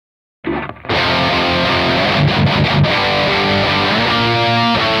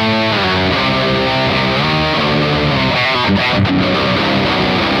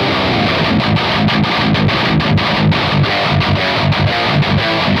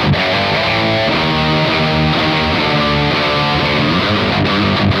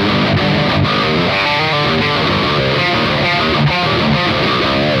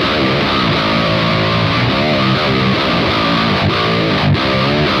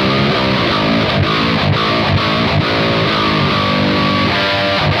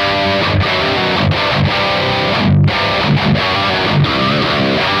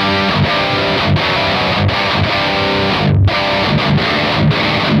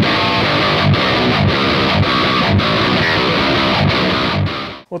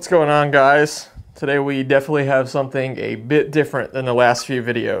What's going on, guys? Today we definitely have something a bit different than the last few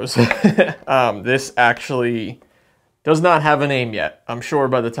videos. This actually does not have a name yet. I'm sure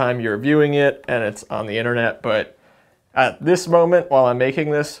by the time you're viewing it and it's on the internet, but at this moment while I'm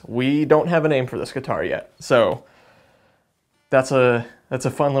making this, we don't have a name for this guitar yet. So that's a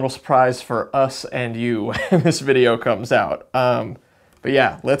fun little surprise for us and you when this video comes out. But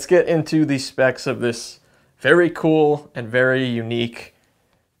yeah, let's get into the specs of this very cool and very unique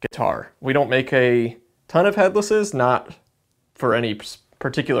guitar. We don't make a ton of headlesses, not for any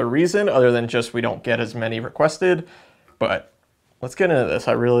particular reason other than just we don't get as many requested, but let's get into this.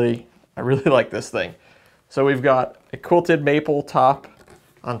 I really like this thing. So we've got a quilted maple top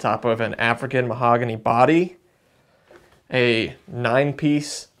on top of an African mahogany body, a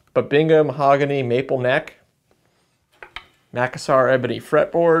 9-piece Babinga mahogany maple neck, Makassar ebony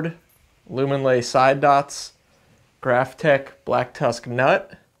fretboard, Lumenlay side dots, Graphtec black tusk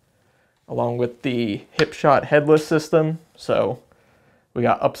nut, along with the Hipshot headless system. So we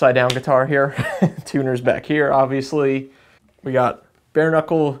got upside down guitar here, tuners back here obviously. We got bare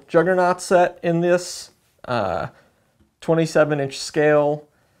knuckle juggernaut set in this, 27-inch scale,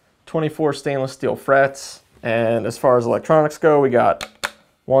 24 stainless steel frets, and as far as electronics go, we got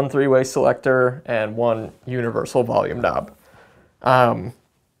one 3-way selector and one universal volume knob.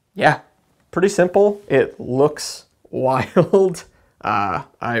 Yeah, pretty simple. It looks wild.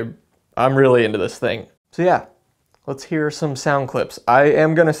 I'm really into this thing. So yeah, let's hear some sound clips. I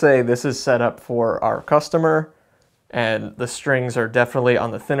am gonna say this is set up for our customer, and the strings are definitely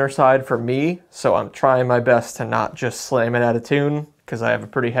on the thinner side for me, so I'm trying my best to not just slam it out of tune because I have a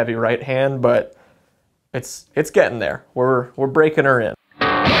pretty heavy right hand, but it's getting there. We're breaking her in.